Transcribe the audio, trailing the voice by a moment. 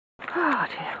Oh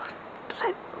dear.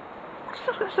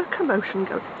 There's a commotion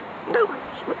going. No one's...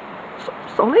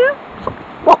 Sonia?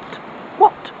 What?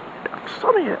 What?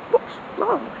 Sonia, what's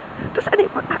wrong? Does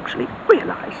anyone actually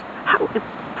realise how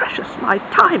precious my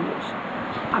time is?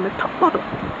 I'm a top model.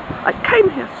 I came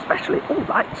here specially. All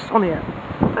right, Sonia.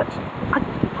 I'm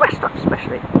dressed up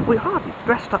specially. We hardly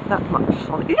dressed up that much,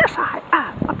 Sonia. Yes, I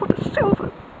am. I put a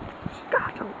silver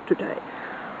skirt on today.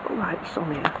 All right,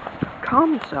 Sonia.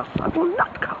 Calm yourself. I will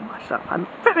not calm myself. I'm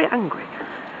very angry.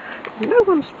 No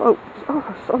one's fault.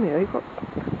 Oh, Sonia, you've got...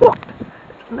 What?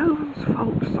 It's no one's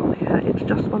fault, Sonia. It's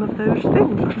just one of those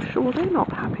things. I'm sure they're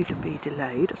not happy to be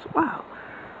delayed as well.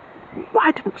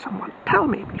 Why didn't someone tell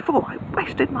me before I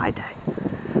wasted my day?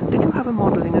 Did you have a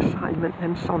modelling assignment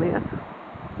then, Sonia?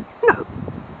 No.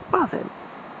 Well then,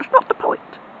 that's not the point.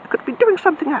 I could be doing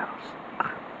something else.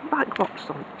 Like what,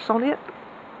 Sonia?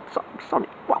 Sonia,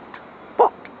 what?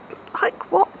 What?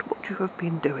 Like what? What you have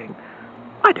been doing?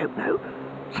 I don't know.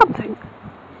 Something.